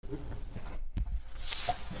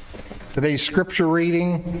Today's scripture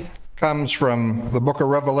reading comes from the book of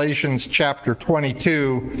Revelations, chapter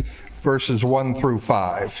 22, verses 1 through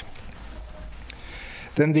 5.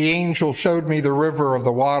 Then the angel showed me the river of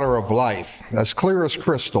the water of life, as clear as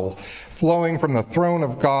crystal, flowing from the throne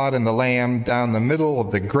of God and the Lamb down the middle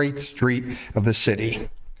of the great street of the city.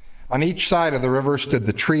 On each side of the river stood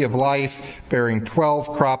the tree of life, bearing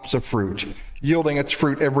 12 crops of fruit, yielding its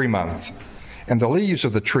fruit every month. And the leaves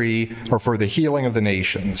of the tree are for the healing of the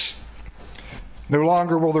nations. No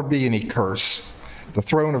longer will there be any curse. The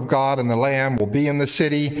throne of God and the Lamb will be in the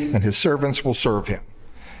city, and his servants will serve him.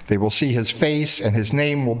 They will see his face, and his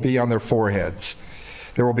name will be on their foreheads.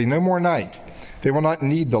 There will be no more night. They will not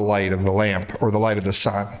need the light of the lamp or the light of the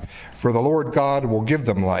sun, for the Lord God will give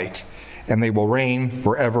them light, and they will reign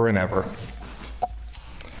forever and ever.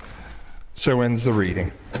 So ends the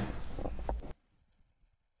reading.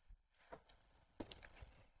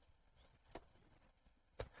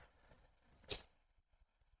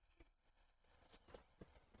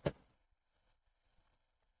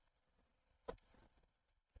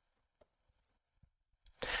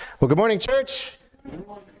 Well, good morning, church,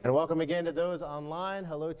 and welcome again to those online.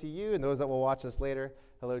 Hello to you, and those that will watch this later,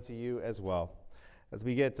 hello to you as well. As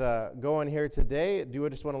we get going here today, I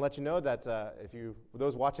just want to let you know that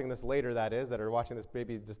those watching this later, that are watching this,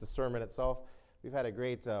 maybe just the sermon itself, we've had a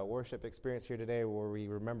great worship experience here today where we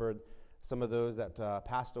remembered some of those that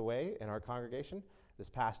passed away in our congregation this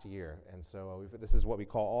past year. And so this is what we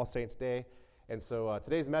call All Saints Day. And so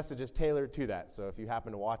today's message is tailored to that. So if you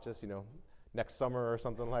happen to watch this, next summer or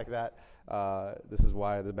something like that, this is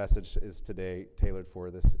why the message is today tailored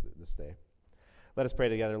for this day. Let us pray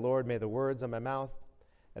together. Lord, may the words of my mouth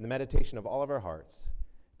and the meditation of all of our hearts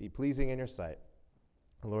be pleasing in your sight.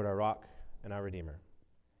 Lord, our rock and our redeemer.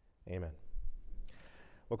 Amen.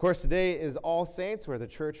 Well, of course, today is All Saints, where the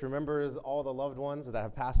church remembers all the loved ones that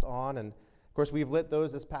have passed on. And of course, we've lit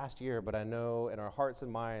those this past year, but I know in our hearts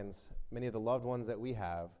and minds, many of the loved ones that we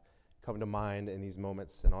have come to mind in these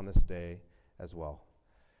moments and on this day as well.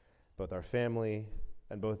 Both our family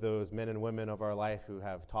and both those men and women of our life who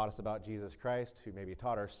have taught us about Jesus Christ, who maybe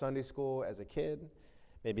taught our Sunday school as a kid.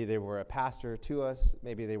 Maybe they were a pastor to us.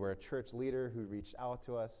 Maybe they were a church leader who reached out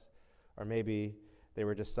to us. Or maybe they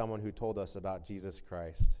were just someone who told us about Jesus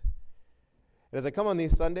Christ. And as I come on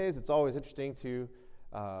these Sundays, it's always interesting to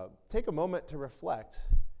take a moment to reflect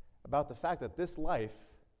about the fact that this life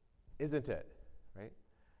isn't it, right?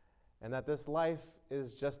 And that this life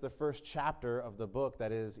is just the first chapter of the book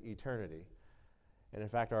that is eternity. And in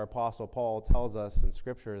fact, our Apostle Paul tells us in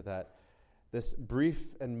Scripture that this brief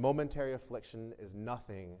and momentary affliction is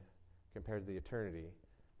nothing compared to the eternity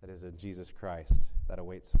that is in Jesus Christ that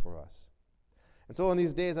awaits for us. And so in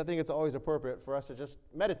these days, I think it's always appropriate for us to just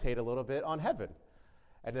meditate a little bit on heaven.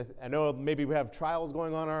 And I know maybe we have trials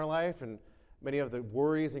going on in our life, and many of the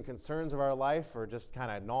worries and concerns of our life are just kind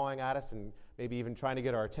of gnawing at us and maybe even trying to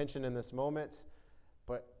get our attention in this moment.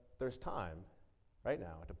 But there's time right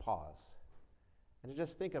now to pause and to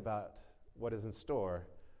just think about what is in store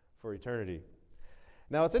for eternity.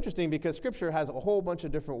 Now, it's interesting because Scripture has a whole bunch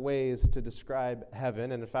of different ways to describe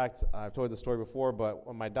heaven. And in fact, I've told the story before, but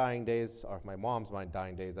on my dying days, or my mom's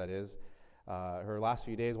dying days, that is, her last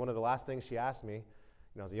few days, one of the last things she asked me,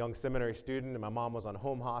 I was a young seminary student, and my mom was on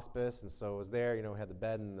home hospice, and so I was there, we had the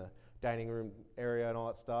bed in the dining room area and all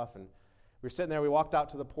that stuff, and we were sitting there, we walked out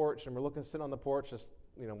to the porch, and we're sitting on the porch, just,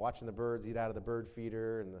 watching the birds eat out of the bird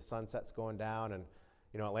feeder, and the sunset's going down, and,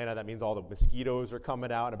 Atlanta, that means all the mosquitoes are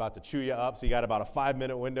coming out and about to chew you up, so you got about a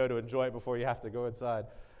 5-minute window to enjoy it before you have to go inside.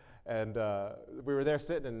 And we were there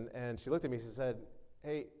sitting, and she looked at me, she said,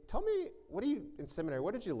 "Hey, tell me, in seminary,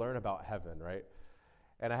 what did you learn about heaven, right?"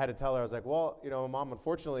 And I had to tell her, I was like, "Well, Mom,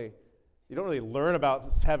 unfortunately, you don't really learn about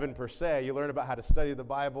heaven per se. You learn about how to study the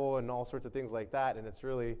Bible and all sorts of things like that, and it's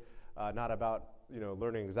really not about,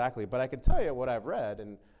 learning exactly. But I can tell you what I've read."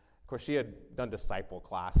 And of course, she had done disciple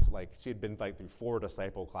class. Like, she had been through 4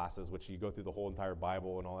 disciple classes, which you go through the whole entire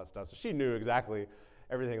Bible and all that stuff. So she knew exactly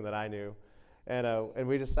everything that I knew. And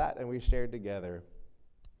we just sat and we shared together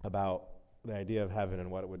about the idea of heaven and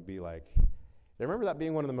what it would be like. And I remember that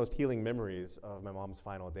being one of the most healing memories of my mom's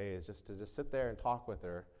final days, just to sit there and talk with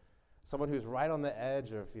her. Someone who's right on the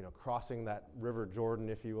edge of, crossing that river Jordan,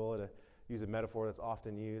 if you will, to use a metaphor that's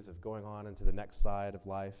often used of going on into the next side of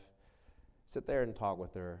life. Sit there and talk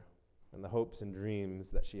with her and the hopes and dreams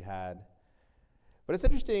that she had. But it's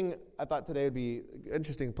interesting, I thought today would be an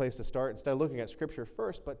interesting place to start, instead of looking at Scripture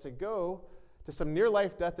first, but to go to some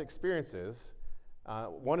near-life death experiences.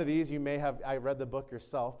 One of these, I read the book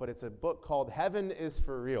yourself, but it's a book called Heaven is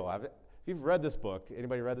for Real. If you've read this book,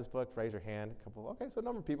 anybody read this book? Raise your hand. A couple. Okay, so a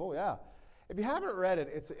number of people, yeah. If you haven't read it,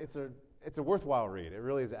 it's a worthwhile read. It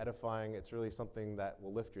really is edifying. It's really something that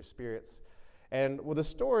will lift your spirits. And well, the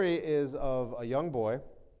story is of a young boy,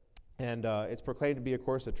 and it's proclaimed to be, of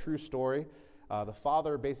course, a true story. The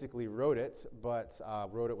father basically wrote it, but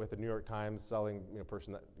wrote it with the New York Times selling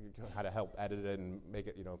person that had to help edit it and make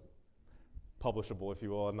it publishable, if you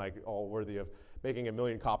will, and like all worthy of making 1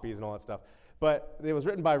 million copies and all that stuff. But it was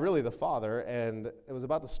written by really the father, and it was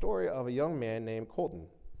about the story of a young man named Colton.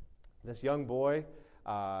 This young boy,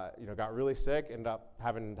 got really sick, ended up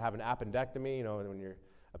having an appendectomy. When your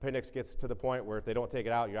appendix gets to the point where if they don't take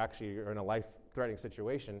it out, you actually are in a life-threatening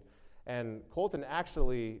situation. And Colton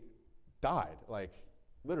actually died, like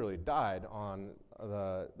literally died on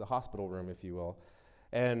the hospital room, if you will.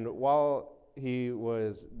 And while he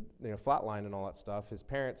was flatlined and all that stuff, his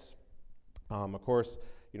parents, of course,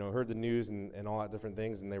 heard the news and all that different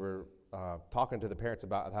things, and they were talking to the parents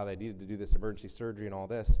about how they needed to do this emergency surgery and all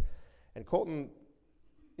this. And Colton,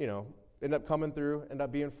 ended up coming through, ended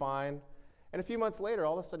up being fine. And a few months later,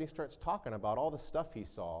 all of a sudden he starts talking about all the stuff he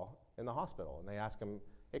saw in the hospital. And they ask him,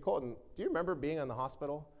 "Hey, Colton, do you remember being in the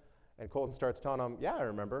hospital?" And Colton starts telling them, "Yeah, I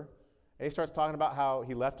remember." And he starts talking about how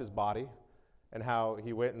he left his body and how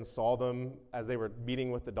he went and saw them as they were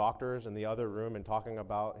meeting with the doctors in the other room and talking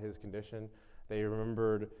about his condition. They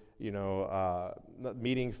remembered,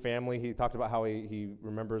 meeting family. He talked about how he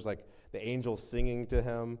remembers like the angels singing to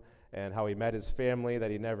him and how he met his family that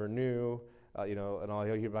he never knew, and all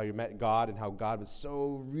about he met God and how God was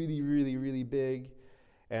so really, really, really big.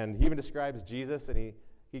 And he even describes Jesus, and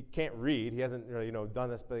he can't read. He hasn't really, done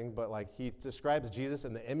this thing, but like he describes Jesus,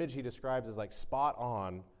 and the image he describes is like spot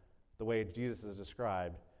on the way Jesus is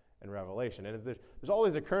described in Revelation. And there's all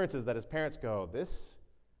these occurrences that his parents go, there's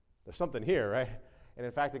something here, right? And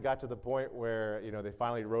in fact, it got to the point where, they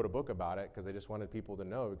finally wrote a book about it because they just wanted people to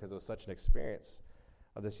know, because it was such an experience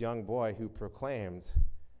of this young boy who proclaimed,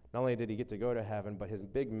 not only did he get to go to heaven, but his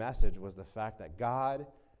big message was the fact that God,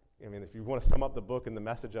 if you want to sum up the book and the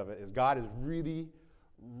message of it, is God is really,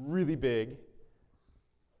 really big.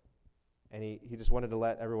 And he just wanted to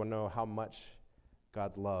let everyone know how much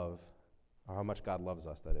God's love, or how much God loves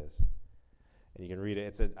us, that is. And you can read it.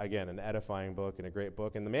 It's, again, an edifying book and a great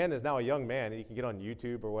book. And the man is now a young man, and you can get on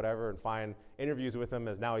YouTube or whatever and find interviews with him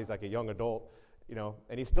as now he's like a young adult,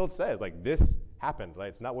 and he still says, like, this happened.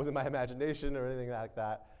 Like, wasn't my imagination or anything like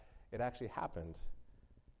that. It actually happened.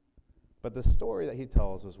 But the story that he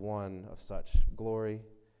tells was one of such glory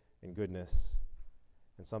and goodness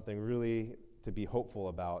and something really to be hopeful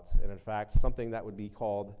about. And in fact, something that would be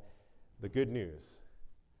called the good news,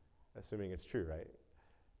 assuming it's true, right?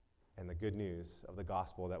 And the good news of the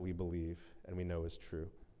gospel that we believe and we know is true.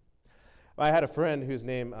 I had a friend whose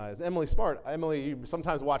name is Emily Smart. Emily, you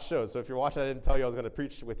sometimes watch shows, so if you're watching, I didn't tell you I was going to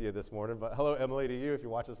preach with you this morning, but hello, Emily, to you if you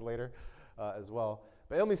watch this later as well.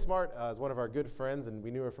 But Emily Smart is one of our good friends, and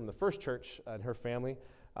we knew her from the First Church and her family.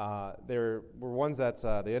 They were ones that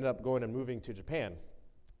they ended up going and moving to Japan.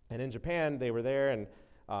 And in Japan, they were there, and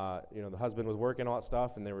the husband was working, all that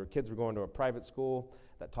stuff, and kids were going to a private school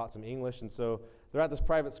that taught some English. And so they're at this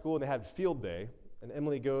private school, and they had field day. And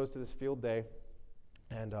Emily goes to this field day,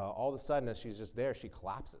 and all of a sudden, as she's just there, she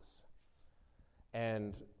collapses.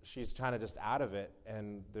 And she's kind of just out of it,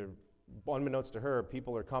 and unbeknownst to her,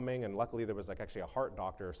 people are coming, and luckily there was like actually a heart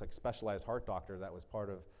doctor, like specialized heart doctor that was part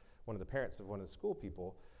of one of the parents of one of the school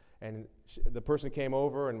people. And the person came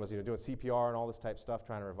over and was doing CPR and all this type of stuff,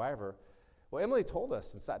 trying to revive her. Well, Emily told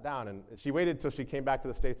us and sat down, and she waited until she came back to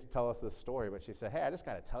the States to tell us this story, but she said, "Hey, I just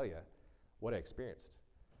got to tell you what I experienced."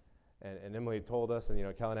 And Emily told us, and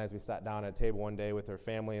Kelly and I, as we sat down at a table one day with her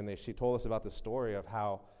family, and she told us about the story of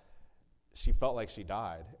how she felt like she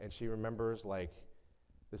died, and she remembers like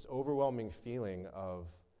this overwhelming feeling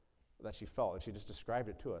that she felt, and she just described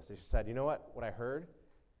it to us. And she said, "You know what I heard?"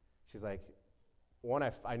 She's like, "One,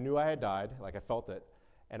 I knew I had died, like I felt it,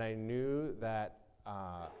 and I knew that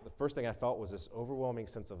the first thing I felt was this overwhelming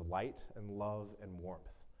sense of light and love and warmth."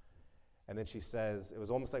 And then she says, it was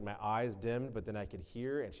almost like my eyes dimmed, but then I could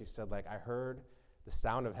hear, and she said, like, I heard the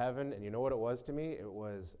sound of heaven, and you know what it was to me? It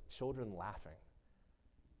was children laughing.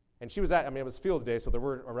 And she was it was Fields Day, so there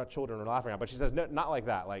were children laughing, but she says, no, not like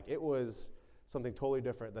that. Like, it was something totally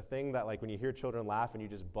different. The thing that, like, when you hear children laugh and you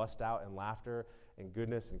just bust out in laughter and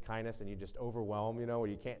goodness and kindness, and you just overwhelm, where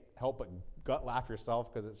you can't help but gut laugh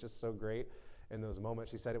yourself because it's just so great in those moments.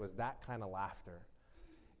 She said it was that kind of laughter.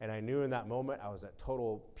 And I knew in that moment I was at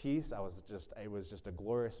total peace. It was just a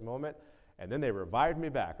glorious moment. And then they revived me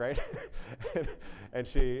back, right? And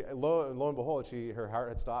she, lo and behold, her heart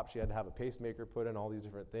had stopped. She had to have a pacemaker put in, all these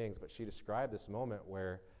different things. But she described this moment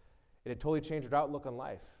where it had totally changed her outlook on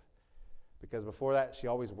life. Because before that, she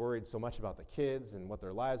always worried so much about the kids and what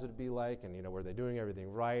their lives would be like, and were they doing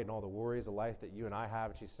everything right, and all the worries of life that you and I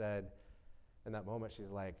have. And she said, in that moment, she's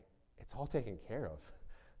like, it's all taken care of.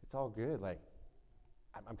 It's all good. Like,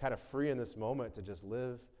 I'm kind of free in this moment to just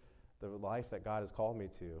live the life that God has called me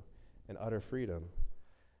to in utter freedom.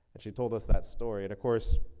 And she told us that story. And of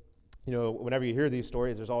course, whenever you hear these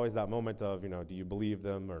stories, there's always that moment of, do you believe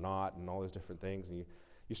them or not, and all those different things. And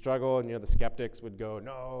you struggle, and the skeptics would go,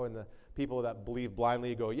 no, and the people that believe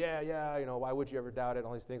blindly go, yeah, why would you ever doubt it, and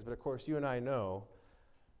all these things. But of course, you and I know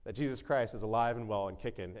that Jesus Christ is alive and well and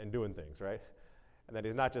kicking and doing things, right? And that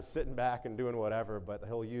he's not just sitting back and doing whatever, but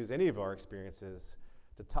he'll use any of our experiences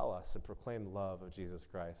to tell us and proclaim the love of Jesus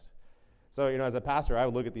Christ. So, as a pastor, I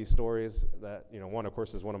would look at these stories that, one, of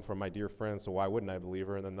course, is one from my dear friend, so why wouldn't I believe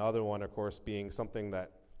her? And then the other one, of course, being something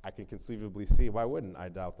that I can conceivably see, why wouldn't I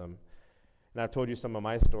doubt them? And I've told you some of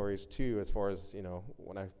my stories, too, as far as,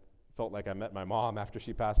 when I felt like I met my mom after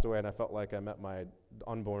she passed away, and I felt like I met my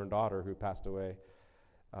unborn daughter who passed away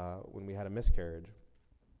when we had a miscarriage.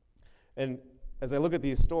 And as I look at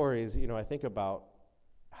these stories, I think about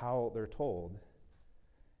how they're told.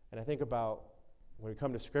 And I think about when we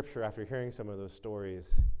come to Scripture after hearing some of those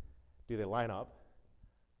stories, do they line up?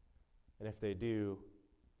 And if they do,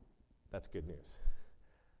 that's good news.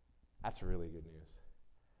 That's really good news.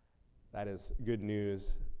 That is good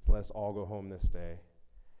news to let us all go home this day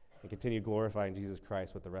and continue glorifying Jesus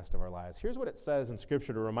Christ with the rest of our lives. Here's what it says in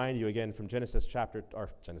Scripture to remind you again from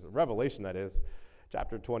Revelation, that is,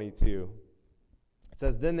 chapter 22. It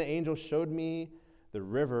says, "Then the angel showed me the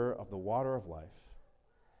river of the water of life."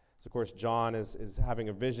 So, of course, John is having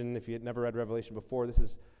a vision. If you had never read Revelation before, this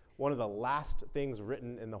is one of the last things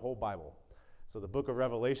written in the whole Bible. So the book of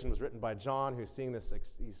Revelation was written by John, who's seeing this,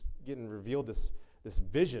 he's getting revealed this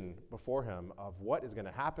vision before him of what is going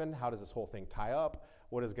to happen, how does this whole thing tie up,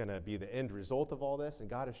 what is going to be the end result of all this, and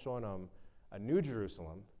God is showing him a new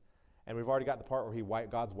Jerusalem. And we've already got the part where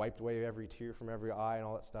God's wiped away every tear from every eye and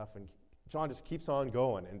all that stuff, and John just keeps on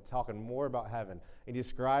going and talking more about heaven. And he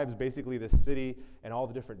describes basically this city and all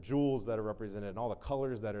the different jewels that are represented and all the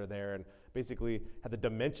colors that are there, and basically the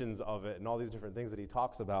dimensions of it and all these different things that he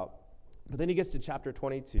talks about. But then he gets to chapter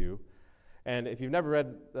 22. And if you've never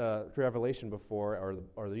read Revelation before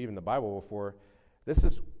or even the Bible before, this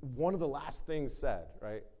is one of the last things said,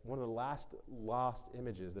 right? One of the last lost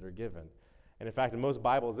images that are given. And in fact, in most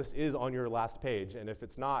Bibles, this is on your last page. And if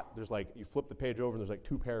it's not, there's you flip the page over and there's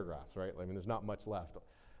 2 paragraphs, right? There's not much left.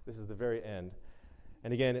 This is the very end.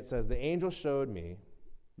 And again, it says, "The angel showed me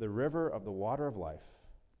the river of the water of life,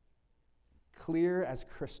 clear as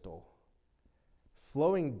crystal,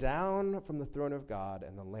 flowing down from the throne of God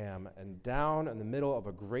and the Lamb and down in the middle of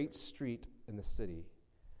a great street in the city.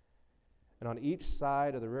 And on each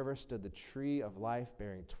side of the river stood the tree of life,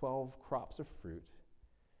 bearing 12 crops of fruit,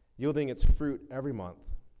 yielding its fruit every month.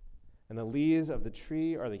 And the leaves of the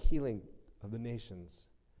tree are the healing of the nations.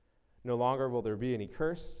 No longer will there be any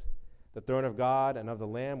curse. The throne of God and of the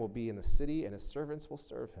Lamb will be in the city, and his servants will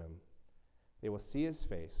serve him. They will see his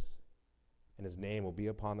face, and his name will be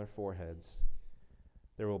upon their foreheads.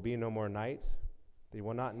 There will be no more night. They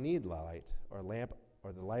will not need light or lamp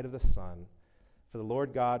or the light of the sun, for the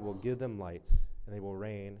Lord God will give them light, and they will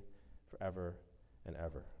reign forever and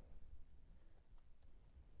ever."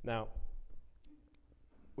 Now,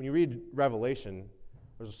 when you read Revelation,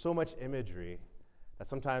 there's so much imagery that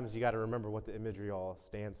sometimes you got to remember what the imagery all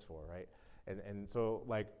stands for, right? And so,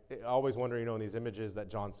 always wondering, in these images that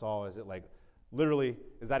John saw, is it literally,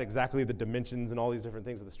 is that exactly the dimensions and all these different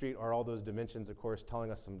things of the street? Are all those dimensions, of course, telling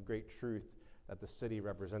us some great truth that the city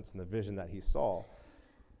represents in the vision that he saw?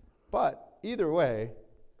 But either way,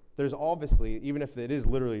 there's obviously, even if it is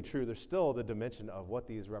literally true, there's still the dimension of what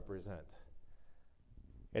these represent.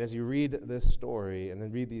 And as you read this story and then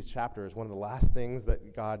read these chapters, one of the last things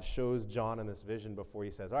that God shows John in this vision before he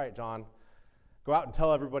says, "All right, John, go out and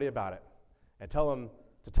tell everybody about it, and tell them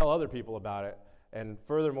to tell other people about it. And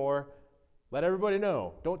furthermore, let everybody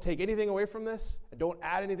know. Don't take anything away from this, and don't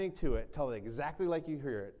add anything to it. Tell it exactly like you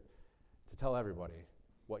hear it, to tell everybody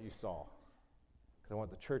what you saw. Because I want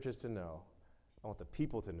the churches to know, I want the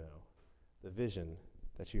people to know the vision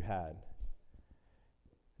that you had."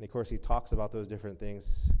 And of course, he talks about those different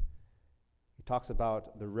things. He talks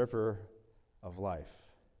about the river of life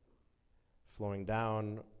flowing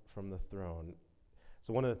down from the throne.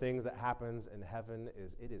 So one of the things that happens in heaven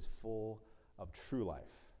is it is full of true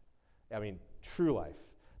life. True life.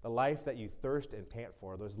 The life that you thirst and pant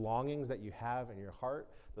for, those longings that you have in your heart,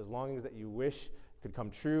 those longings that you wish could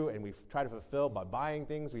come true, and we try to fulfill by buying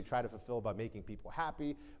things. We try to fulfill by making people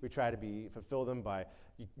happy. We try to fulfill them by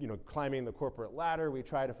climbing the corporate ladder. We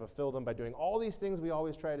try to fulfill them by doing all these things we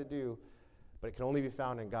always try to do, but it can only be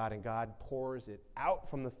found in God, and God pours it out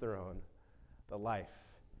from the throne, the life,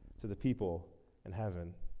 to the people in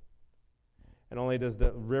heaven. And only does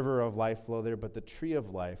the river of life flow there, but the tree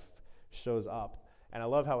of life shows up. And I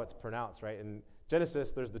love how it's pronounced, right? In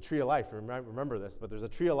Genesis, there's the tree of life. Remember this, but there's a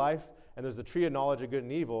tree of life, and there's the tree of knowledge of good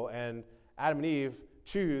and evil, and Adam and Eve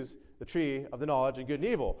choose the tree of the knowledge of good and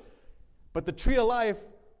evil. But the tree of life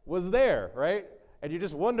was there, right? And you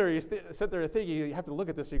just wonder, you sit there and think, you have to look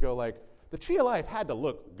at this, you go like, the tree of life had to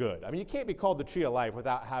look good. I mean, you can't be called the tree of life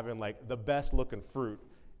without having like the best looking fruit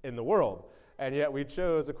in the world. And yet we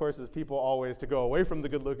chose, of course, as people always to go away from the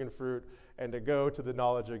good-looking fruit and to go to the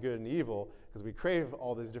knowledge of good and evil because we crave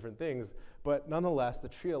all these different things. But nonetheless, the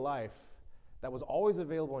tree of life that was always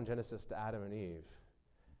available in Genesis to Adam and Eve,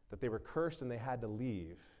 that they were cursed and they had to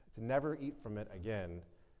leave, to never eat from it again,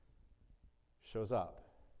 shows up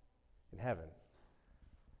in heaven.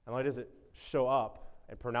 And not only does it show up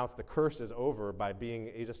and pronounce the curse is over by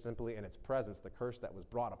being just simply in its presence, the curse that was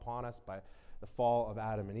brought upon us by the fall of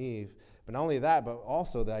Adam and Eve. But not only that, but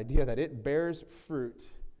also the idea that it bears fruit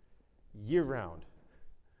year-round.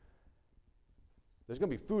 There's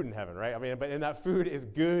going to be food in heaven, right? I mean, and that food is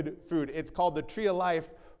good food. It's called the tree of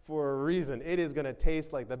life for a reason. It is going to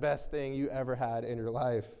taste like the best thing you ever had in your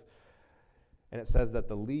life. And it says that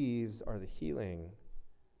the leaves are the healing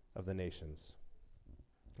of the nations.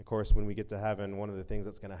 Of course, when we get to heaven, one of the things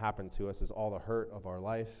that's going to happen to us is all the hurt of our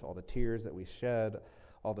life, all the tears that we shed,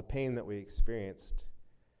 all the pain that we experienced.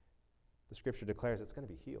 The scripture declares it's going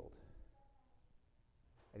to be healed.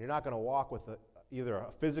 And you're not going to walk with either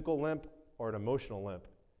a physical limp or an emotional limp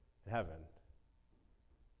in heaven.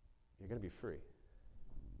 You're going to be free.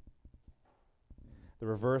 The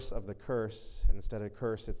reverse of the curse, and instead of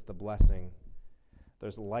curse, it's the blessing.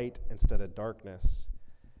 There's light instead of darkness.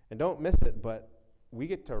 And don't miss it, but we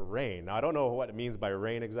get to reign. Now, I don't know what it means by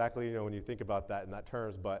reign exactly, when you think about that in that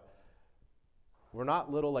terms, but we're not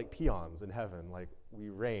little like peons in heaven. Like, we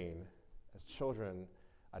reign as children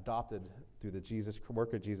adopted through the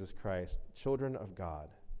work of Jesus Christ, children of God.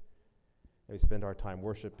 And we spend our time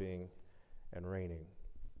worshiping and reigning.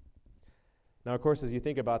 Now, of course, as you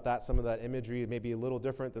think about that, some of that imagery may be a little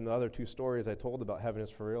different than the other two stories I told about Heaven is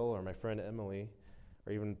for Real or my friend Emily,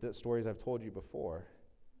 or even the stories I've told you before.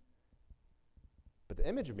 But the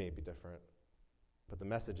image may be different, but the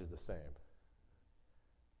message is the same.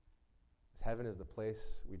 Heaven is the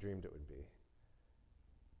place we dreamed it would be.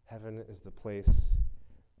 Heaven is the place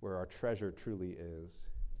where our treasure truly is.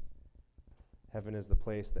 Heaven is the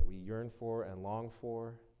place that we yearn for and long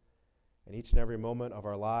for. And each and every moment of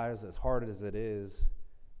our lives, as hard as it is,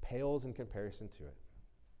 pales in comparison to it.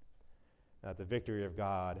 That the victory of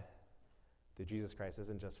God through Jesus Christ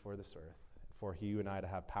isn't just for this earth, for you and I to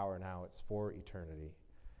have power now, it's for eternity.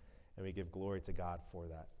 And we give glory to God for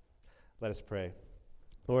that. Let us pray.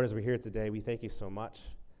 Lord, as we're here today, we thank you so much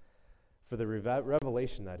for the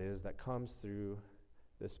revelation that comes through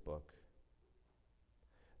this book.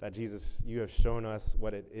 That, Jesus, you have shown us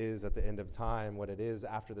what it is at the end of time, what it is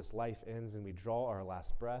after this life ends and we draw our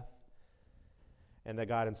last breath. And that,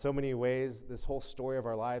 God, in so many ways, this whole story of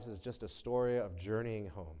our lives is just a story of journeying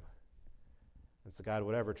home. And so, God,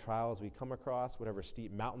 whatever trials we come across, whatever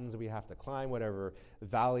steep mountains we have to climb, whatever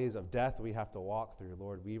valleys of death we have to walk through,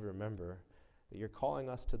 Lord, we remember that you're calling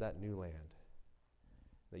us to that new land,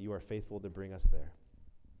 that you are faithful to bring us there.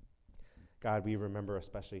 God, we remember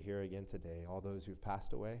especially here again today all those who've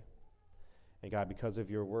passed away. And God, because of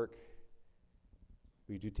your work,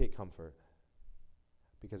 we do take comfort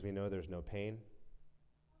because we know there's no pain.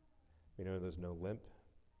 We know there's no limp.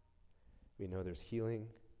 We know there's healing.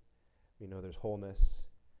 We know there's wholeness.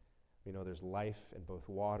 We know there's life in both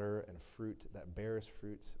water and fruit that bears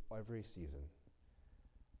fruit every season.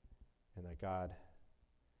 And that God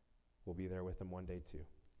will be there with them one day too.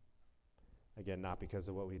 Again, not because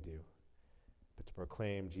of what we do, but to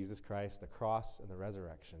proclaim Jesus Christ, the cross and the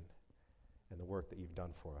resurrection, and the work that you've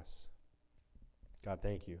done for us. God,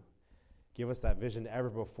 thank you. Give us that vision ever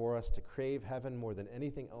before us to crave heaven more than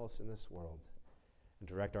anything else in this world and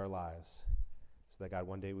direct our lives so that, God,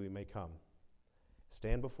 one day we may come,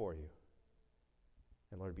 stand before you,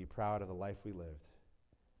 and, Lord, be proud of the life we lived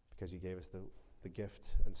because you gave us the gift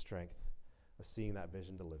and strength of seeing that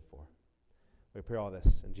vision to live for. We pray all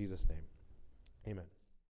this in Jesus' name. Amen.